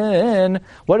vadin.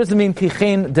 What does it mean, Ki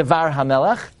chen devar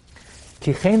hamelech?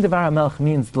 Ki chen devar hamelech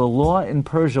means the law in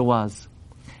Persia was,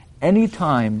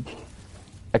 anytime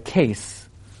a case,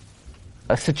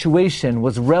 a situation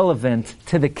was relevant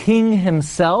to the king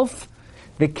himself,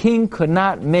 the king could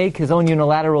not make his own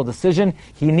unilateral decision.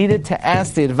 He needed to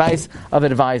ask the advice of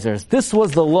advisors. This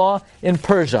was the law in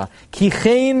Persia. Ki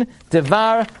chen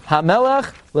devar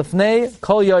hamelech lifnei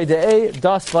kol yoidei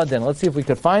das vadin. Let's see if we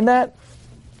could find that.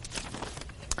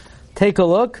 Take a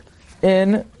look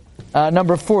in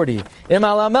number 40. Im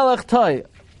al hamelech toy.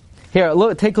 Here,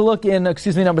 look, take a look in,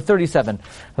 number 37.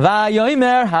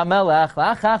 Vayomer hamelech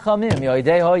lachachamim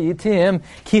yoidei hoyitim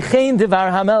ki chen devar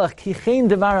hamelech. Ki chen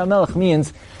devar hamelech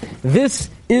means this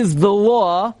is the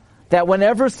law that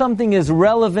whenever something is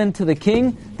relevant to the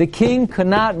king could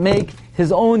not make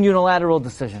his own unilateral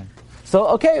decision. So,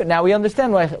 okay, now we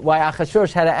understand why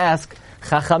Achashverosh had to ask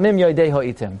chachamim yoidei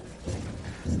hoyitim.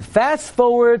 Fast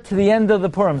forward to the end of the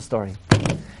Purim story.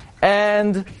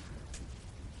 And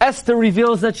Esther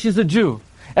reveals that she's a Jew.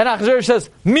 And Achashverosh says,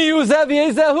 Miu zev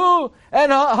yezehu.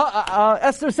 And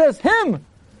Esther says, him,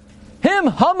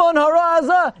 Haman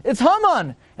haraza, it's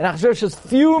Haman. And Achashverosh is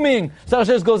fuming. So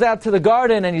Achashverosh goes out to the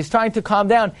garden and he's trying to calm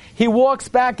down. He walks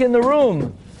back in the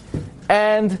room.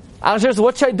 And Achashverosh says,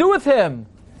 what should I do with him?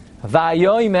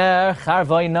 Vayomer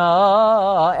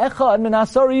charvoina echad min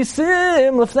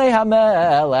asorisim lefnei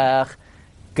hamelech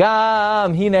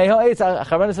gam hinei ha'etz.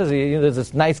 Achashverosh says, there's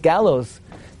this nice gallows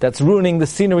that's ruining the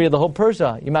scenery of the whole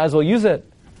Persia. You might as well use it.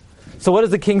 So what does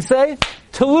the king say?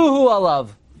 Teluhu alav.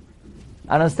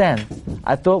 I understand.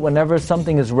 I thought whenever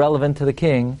something is relevant to the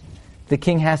king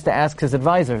has to ask his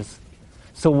advisors.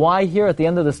 So why here at the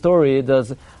end of the story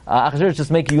does Achashverosh just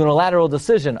make a unilateral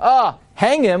decision?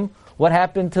 Hang him. What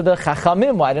happened to the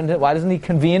Chachamim? Why doesn't he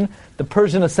convene the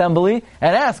Persian assembly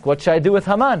and ask, what should I do with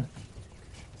Haman?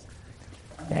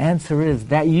 The answer is,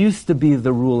 that used to be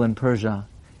the rule in Persia.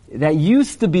 That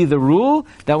used to be the rule,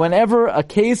 that whenever a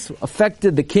case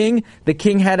affected the king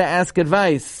had to ask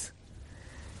advice.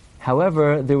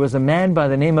 However, there was a man by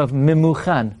the name of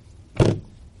Memuchan.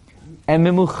 And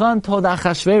Memuchan told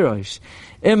Achashverosh,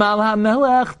 Im al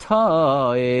hamelech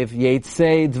toiv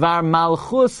yetzei dvar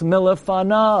malchus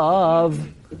milefanav.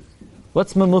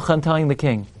 What's Memuchan telling the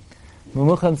king?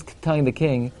 Memuchan's telling the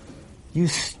king, you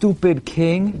stupid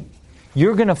king,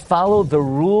 you're going to follow the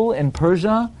rule in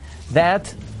Persia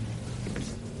that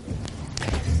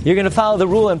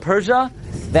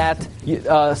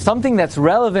something that's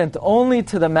relevant only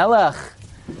to the melech,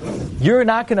 you're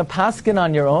not going to paskin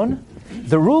on your own.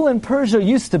 The rule in Persia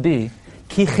used to be,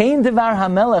 Ki chen devar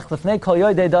hamelech lefnei kol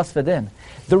yoidei das vadin.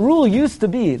 The rule used to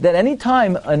be that any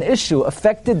time an issue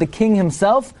affected the king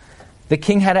himself, the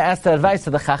king had to ask the advice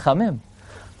of the chachamim.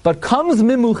 But comes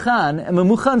Memuchan, and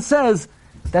Memuchan says,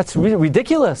 that's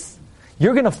ridiculous.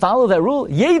 You're going to follow that rule?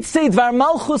 Yetzei dvar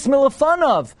malchus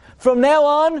milefanav. From now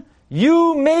on,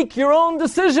 you make your own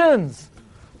decisions.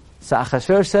 So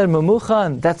Achashverosh said,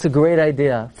 Memuchan, that's a great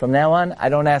idea. From now on, I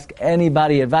don't ask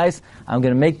anybody advice. I'm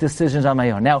going to make decisions on my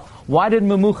own. Now, why did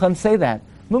Memuchan say that?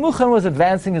 Memuchan was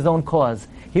advancing his own cause.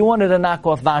 He wanted to knock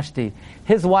off Vashti.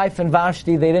 His wife and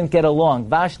Vashti, they didn't get along.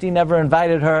 Vashti never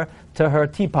invited her to her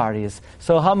tea parties.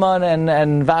 So Haman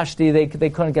and Vashti, they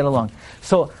couldn't get along.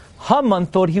 So Haman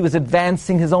thought he was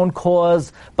advancing his own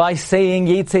cause by saying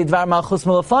Yetzei dvar malchus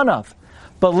milefanav.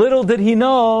 But little did he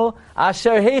know,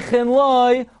 Asher heichen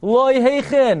loy, loy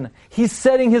heichen. He's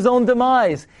setting his own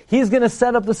demise. He's going to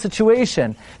set up the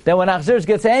situation that when Achashverosh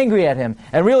gets angry at him,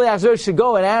 and really Achashverosh should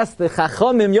go and ask the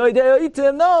Chachamim Yoidei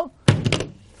Oitim, no.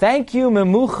 Thank you,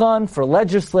 Memuchan, for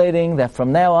legislating that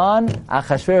from now on,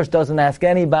 Achashverosh doesn't ask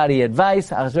anybody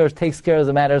advice. Achashverosh takes care of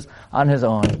the matters on his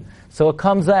own. So it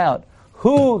comes out,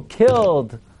 who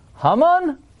killed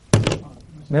Haman?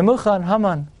 Memuchan,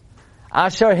 Haman.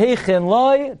 Asher heichen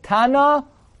loy, Tana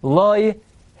loy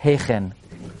heichen.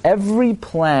 Every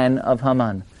plan of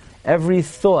Haman, every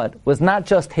thought was not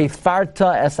just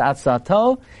hefarta es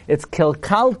atzato, it's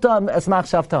kilkalta es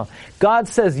machshavto. God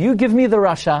says, you give me the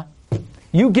Rasha,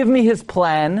 you give me his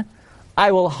plan,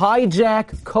 I will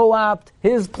hijack, co-opt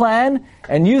his plan,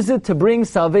 and use it to bring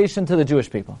salvation to the Jewish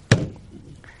people.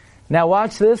 Now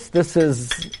watch this. This is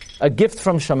a gift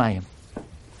from Shamayim.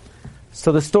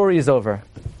 So the story is over.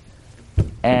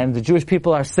 And the Jewish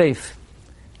people are safe.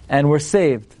 And we're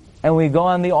saved. And we go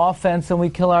on the offense and we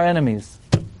kill our enemies.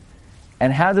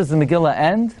 And how does the Megillah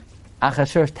end?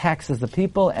 Achashverosh taxes the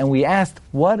people, and we asked,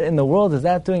 what in the world is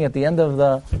that doing at the end of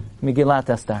the Megillat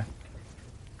Esther?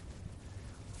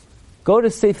 Go to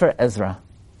Sefer Ezra.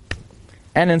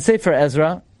 And in Sefer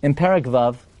Ezra, in Perek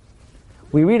Vav,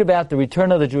 we read about the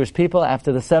return of the Jewish people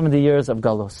after the 70 years of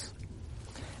Galus.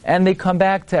 And they come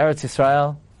back to Eretz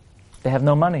Yisrael. They have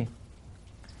no money.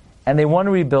 And they want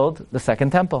to rebuild the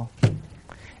second temple.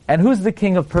 And who's the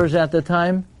king of Persia at the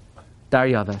time?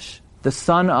 Daryavesh, the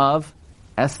son of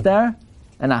Esther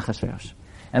and Achashverosh.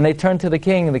 And they turn to the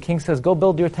king, and the king says, go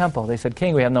build your temple. They said,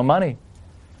 king, we have no money.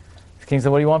 The king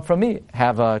said, what do you want from me?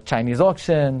 Have a Chinese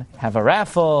auction, have a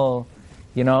raffle,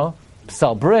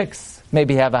 sell bricks,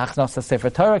 maybe have a Hachnos Sefer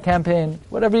Torah campaign,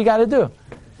 whatever you got to do.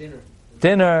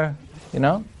 Dinner,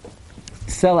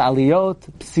 sell aliyot,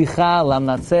 psicha, lam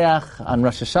natseach, on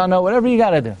Rosh Hashanah, whatever you got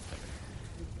to do.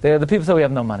 The people say, we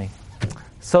have no money.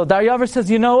 So Daryavesh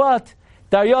says, you know what?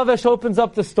 Daryavesh opens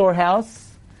up the storehouse,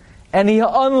 and he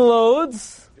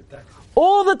unloads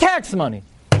all the tax money.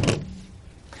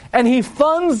 And he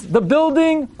funds the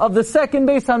building of the second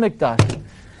Beis HaMikdash.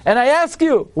 And I ask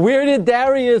you, where did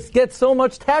Darius get so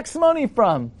much tax money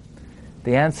from?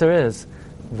 The answer is,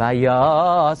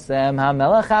 Vayasem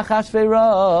HaMelech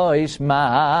Achashverosh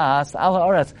mas al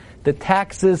ha'aretz. The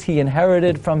taxes he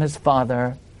inherited from his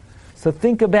father. So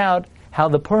think about how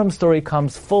the Purim story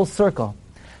comes full circle.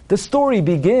 The story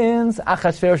begins,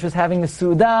 Achashverosh is having a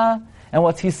Suda, and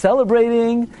what's he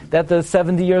celebrating? That the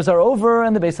 70 years are over,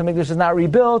 and the Beis HaMikdash is not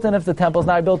rebuilt, and if the temple is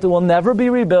not rebuilt, it will never be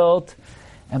rebuilt.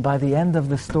 And by the end of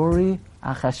the story,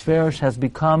 Achashverosh has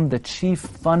become the chief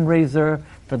fundraiser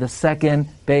for the second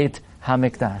Beit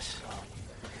HaMikdash.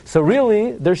 So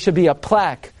really, there should be a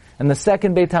plaque in the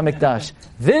second Beit HaMikdash.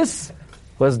 This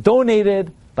was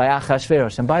donated by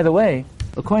Achashverosh. And by the way,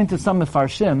 according to some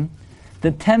Mefarshim,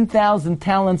 the 10,000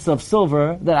 talents of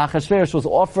silver that Achashverosh was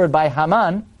offered by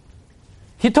Haman,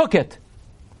 he took it.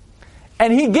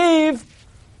 And he gave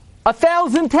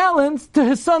 1,000 talents to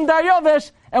his son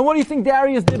Daryavesh. And what do you think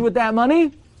Darius did with that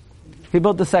money? He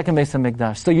built the second Beis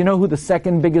HaMikdash. So you know who the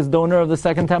second biggest donor of the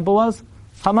second temple was?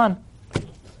 Haman.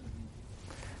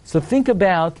 So think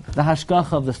about the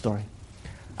hashgacha of the story.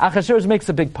 Achashverosh makes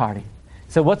a big party.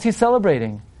 So what's he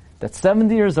celebrating? That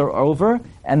 70 years are over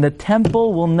and the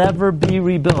temple will never be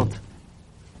rebuilt.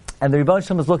 And the Rebbe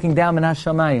Shem is looking down in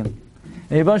Hashamayim. And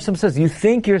the Rebbe Shem says, you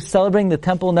think you're celebrating the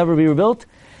temple will never be rebuilt?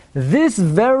 This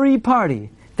very party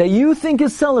that you think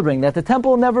is celebrating that the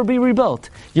temple will never be rebuilt,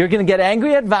 you're going to get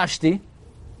angry at Vashti,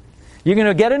 you're going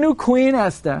to get a new queen,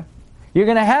 Esther, you're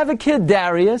going to have a kid,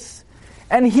 Darius,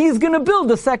 and he's going to build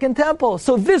the second temple.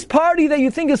 So this party that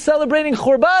you think is celebrating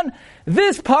Churban,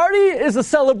 this party is a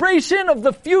celebration of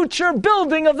the future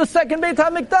building of the second Beit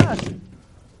HaMikdash.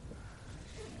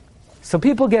 So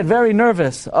people get very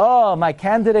nervous. Oh, my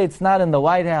candidate's not in the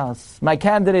White House. My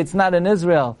candidate's not in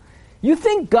Israel. You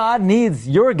think God needs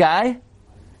your guy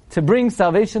to bring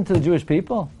salvation to the Jewish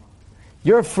people?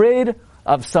 You're afraid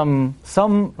of some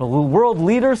world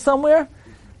leader somewhere?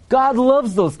 God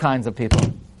loves those kinds of people.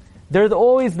 They're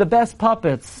always the best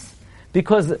puppets.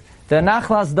 Because the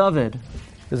Nachlas David,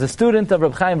 who's a student of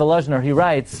Reb Chaim Volozhiner, he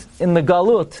writes, in the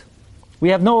Galut, we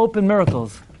have no open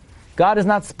miracles. God is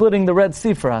not splitting the Red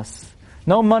Sea for us.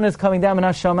 No manna is coming down in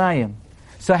Hashamayim.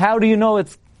 So how do you know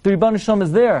the Rebbeinu Shalom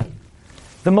is there?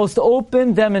 The most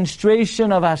open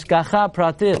demonstration of Hashgacha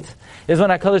Pratit is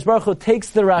when HaKadosh Baruch Hu takes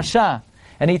the Rasha,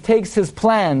 and he takes his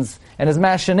plans, and his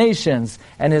machinations,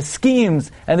 and his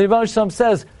schemes, and the Rebbeinu Shalom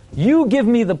says, you give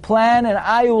me the plan, and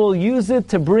I will use it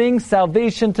to bring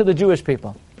salvation to the Jewish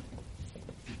people.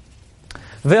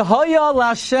 V'hoya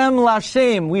Lashem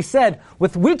Lashem. We said,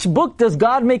 with which book does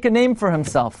God make a name for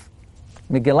himself?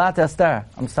 Megillat Esther.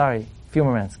 I'm sorry, a few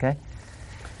more minutes, okay?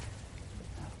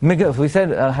 We said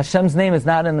Hashem's name is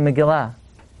not in the Megillah.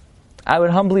 I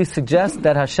would humbly suggest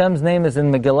that Hashem's name is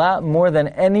in Megillah more than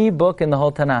any book in the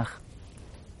whole Tanakh.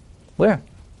 Where?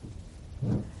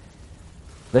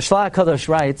 The Shlach HaKadosh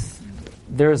writes,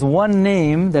 there is one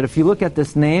name that if you look at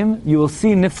this name, you will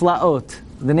see Niflaot.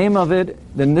 The name of it,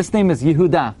 then this name is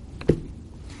Yehuda.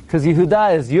 Because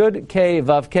Yehuda is Yud, K,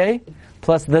 Vav, K,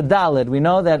 plus the Daled. We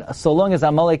know that so long as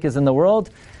Amalek is in the world,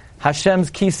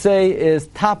 Hashem's Kisei is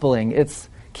toppling. It's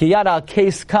Kiyad al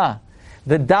Keis Ka.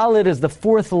 The Daled is the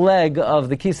fourth leg of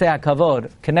the Kisei HaKavod,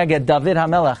 Keneged David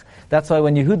HaMelech. That's why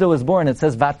when Yehuda was born, it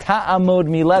says, Vata Amod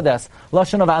Miledes,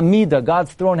 Lashon of Amida,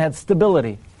 God's throne had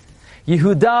stability.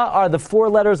 Yehuda are the four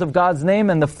letters of God's name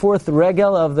and the fourth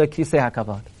regel of the Kisei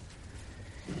HaKavod.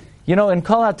 You know, in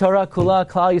Kol HaTorah Kula,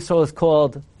 Klal Yisrael is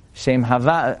called Shem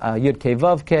Hava, Yud Kei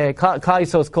Vav Kei. Klal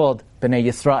Yisrael is called Bnei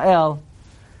Yisrael,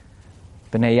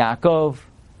 Bnei Yaakov,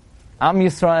 Am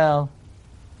Yisrael.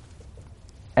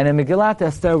 And in Megillat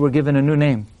Esther, we're given a new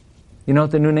name. You know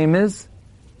what the new name is?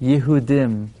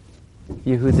 Yehudim.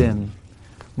 Yehudim.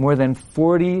 More than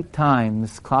 40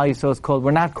 times Klal Yisrael is called.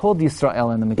 We're not called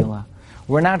Yisrael in the Megillah.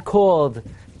 We're not called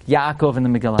Yaakov in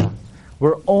the Megillah.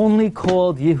 We're only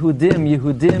called Yehudim,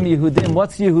 Yehudim, Yehudim.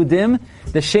 What's Yehudim?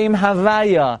 The Shem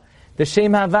Havaya. The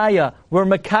Shem Havaya. We're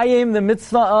Mekayim, the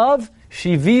mitzvah of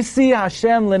Shivisi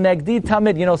Hashem Lenegdi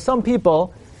Tamid. You know, some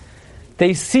people,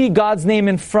 they see God's name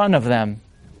in front of them.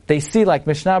 They see, like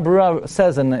Mishnah Berurah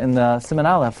says in the Siman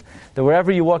Aleph, that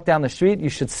wherever you walk down the street, you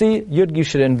should see, you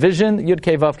should envision Yud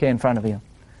Kei Vav Kei in front of you.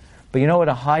 But you know what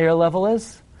a higher level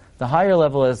is? The higher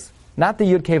level is not the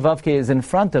Yud Kei Vav Kei is in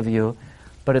front of you,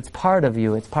 but it's part of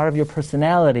you. It's part of your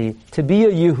personality. To be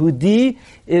a Yehudi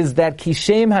is that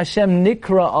Kishem Hashem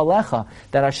Nikra Alecha,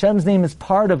 that Hashem's name is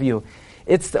part of you.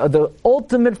 It's the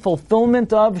ultimate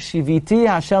fulfillment of Shiviti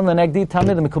Hashem Lenegdi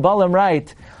Tamid. The Mekubalim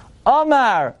write,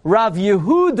 Amar Rav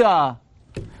Yehuda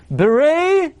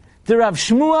Berei de Rav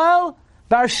Shmuel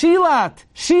Bar Shilat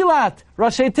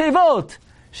Rashi Tevot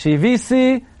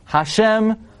Shivisi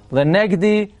Hashem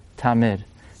Lenegdi Tamid.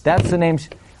 That's the name.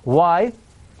 Why?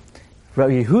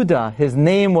 Rav Yehuda, his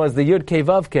name was the Yud Kei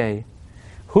Vav Kei.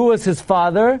 Who was his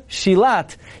father?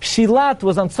 Shilat. Shilat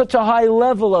was on such a high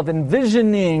level of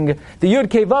envisioning the Yud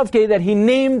Kei Vav Kei that he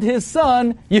named his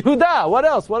son Yehuda. What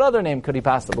else? What other name could he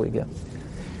possibly give?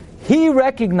 He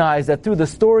recognized that through the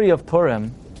story of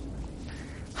Purim,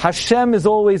 Hashem is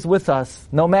always with us,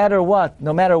 no matter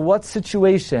what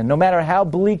situation, no matter how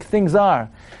bleak things are.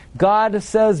 God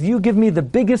says, you give me the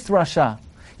biggest rasha,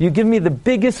 you give me the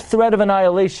biggest threat of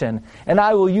annihilation, and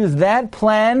I will use that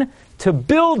plan to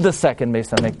build the second Beis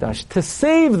HaMikdash, to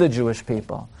save the Jewish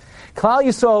people. Klal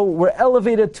Yisrael were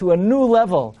elevated to a new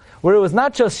level, where it was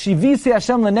not just Shivisi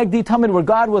Hashem Lenegdi Tamid, where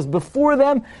God was before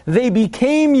them, they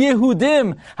became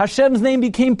Yehudim. Hashem's name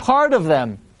became part of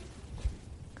them.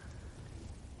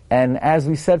 And as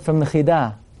we said from the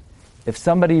Chidah, if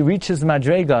somebody reaches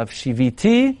Madrega of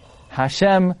Shiviti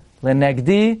Hashem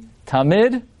Lenegdi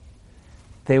Tamid,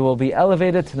 they will be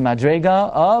elevated to the Madrega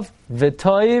of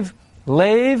V'toiv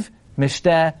Leiv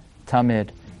Mishteh Tamid.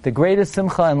 The greatest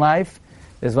simcha in life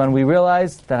is when we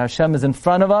realize that Hashem is in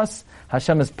front of us,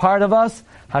 Hashem is part of us,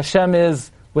 Hashem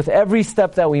is with every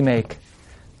step that we make.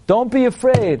 Don't be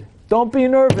afraid. Don't be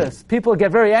nervous. People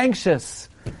get very anxious.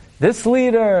 This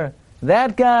leader,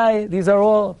 that guy, these are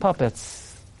all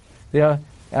puppets. They are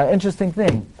interesting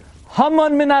thing.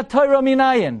 Haman minat Torah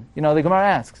minayin. You know, the Gemara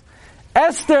asks.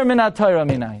 Esther minat Torah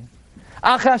minayin.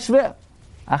 Achashverosh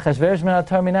minat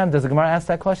Torah minayin. Does the Gemara ask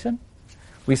that question?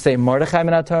 We say Mordechai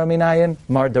minat Torah minayin,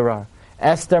 Mardarar.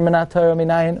 Esther minat Torah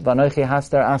minayin, Vanoichi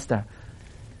haster aster.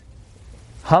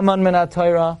 Haman minat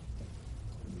Torah.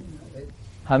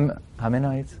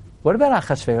 Hamanite. What about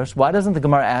Achashverosh? Why doesn't the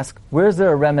Gemara ask, where's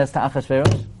there a remes to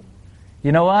Achashverosh?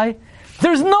 You know why?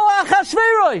 There's no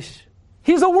Achashverosh!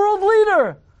 He's a world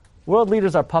leader! World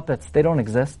leaders are puppets. They don't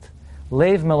exist.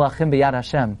 Leiv melachim b'yad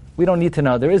Hashem. We don't need to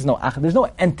know. There's no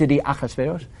entity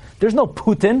Achashverosh. There's no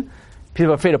Putin.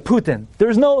 People are afraid of Putin.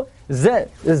 There's no Zeh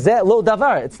lo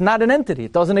davar. It's not an entity.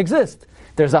 It doesn't exist.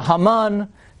 There's a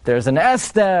Haman. There's an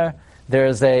Esther.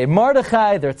 There's a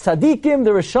Mordechai. There's Tzadikim.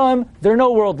 There's Rishon. There are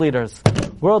no world leaders.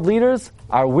 World leaders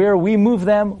are where we move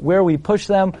them, where we push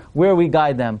them, where we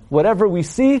guide them. Whatever we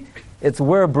see, it's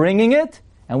we're bringing it,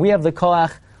 and we have the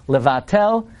koach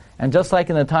levatel. And just like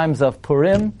in the times of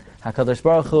Purim, HaKadosh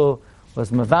Baruch Hu was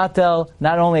mevatel,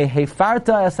 not only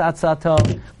hefarta es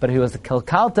atzato, but he was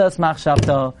kelkalta es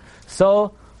machshavto.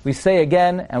 So we say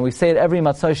again, and we say it every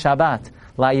Matzoi Shabbat,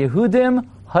 La Yehudim,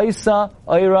 Haisa,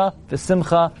 Oira,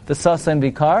 V'simcha, V'sasa, and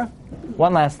Vikar.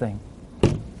 One last thing.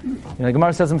 The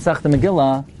Gemara says in Masechta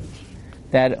Megillah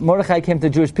that Mordechai came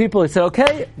to Jewish people. He said,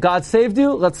 okay, God saved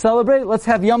you. Let's celebrate. Let's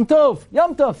have Yom Tov.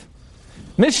 Yom Tov.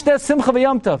 Mishteh Simcha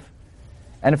v'Yom Tov.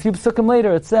 And a few psukim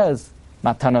later it says,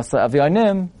 Matanos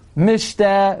Aviyanim,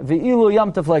 Mishteh v'ilu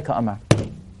Yom Tov like Amar.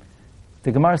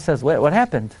 The Gemara says, wait, what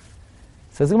happened?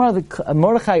 It says the Gemara,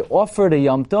 Mordechai offered a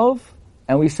Yom Tov,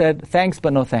 and we said, thanks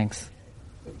but no thanks.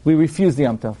 We refused the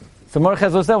Yom Tov. So Mordechai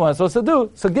said, what I'm supposed to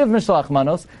do? So give Mishlach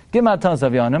Manos, give Matanos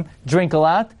Aviyanim, drink a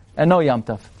lot, and no Yom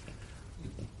Tov.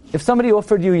 If somebody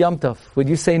offered you Yom Tov, would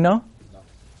you say no?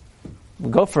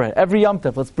 Go for it. Every Yom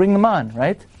Tov, let's bring them on,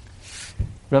 right?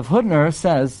 Rav Hutner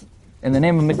says, in the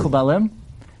name of Mikubalim,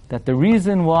 that the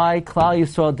reason why Klal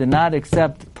Yisrael did not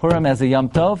accept Purim as a Yom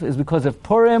Tov is because if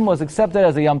Purim was accepted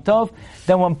as a Yom Tov,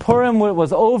 then when Purim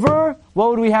was over, what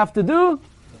would we have to do?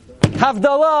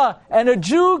 Havdalah, and a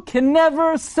Jew can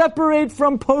never separate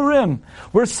from Purim.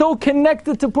 We're so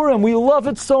connected to Purim. We love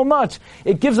it so much.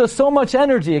 It gives us so much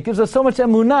energy. It gives us so much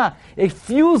emunah. It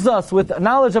fuels us with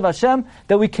knowledge of Hashem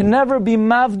that we can never be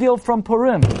mavdil from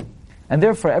Purim. And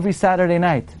therefore, every Saturday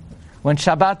night, when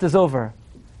Shabbat is over,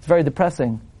 it's very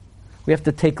depressing. We have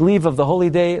to take leave of the holy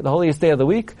day, the holiest day of the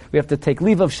week. We have to take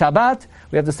leave of Shabbat.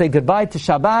 We have to say goodbye to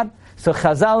Shabbat. So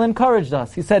Chazal encouraged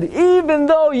us. He said, even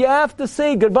though you have to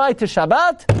say goodbye to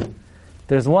Shabbat,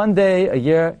 there's one day a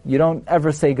year you don't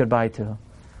ever say goodbye to.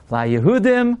 La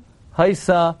Yehudim,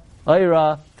 Haisa,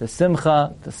 Oira,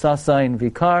 V'simcha, V'sasa, and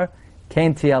Vikar,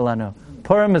 Kein Tialanu.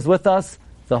 Purim is with us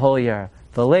the whole year.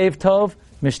 V'leiv Tov,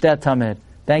 Mishteh Tamid.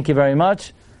 Thank you very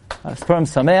much. Purim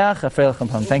Sameach, Afrei Lechem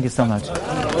Purim. Thank you so much.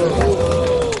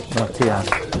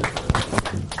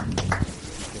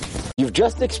 You've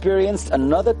just experienced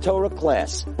another Torah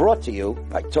class brought to you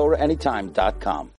by TorahAnytime.com.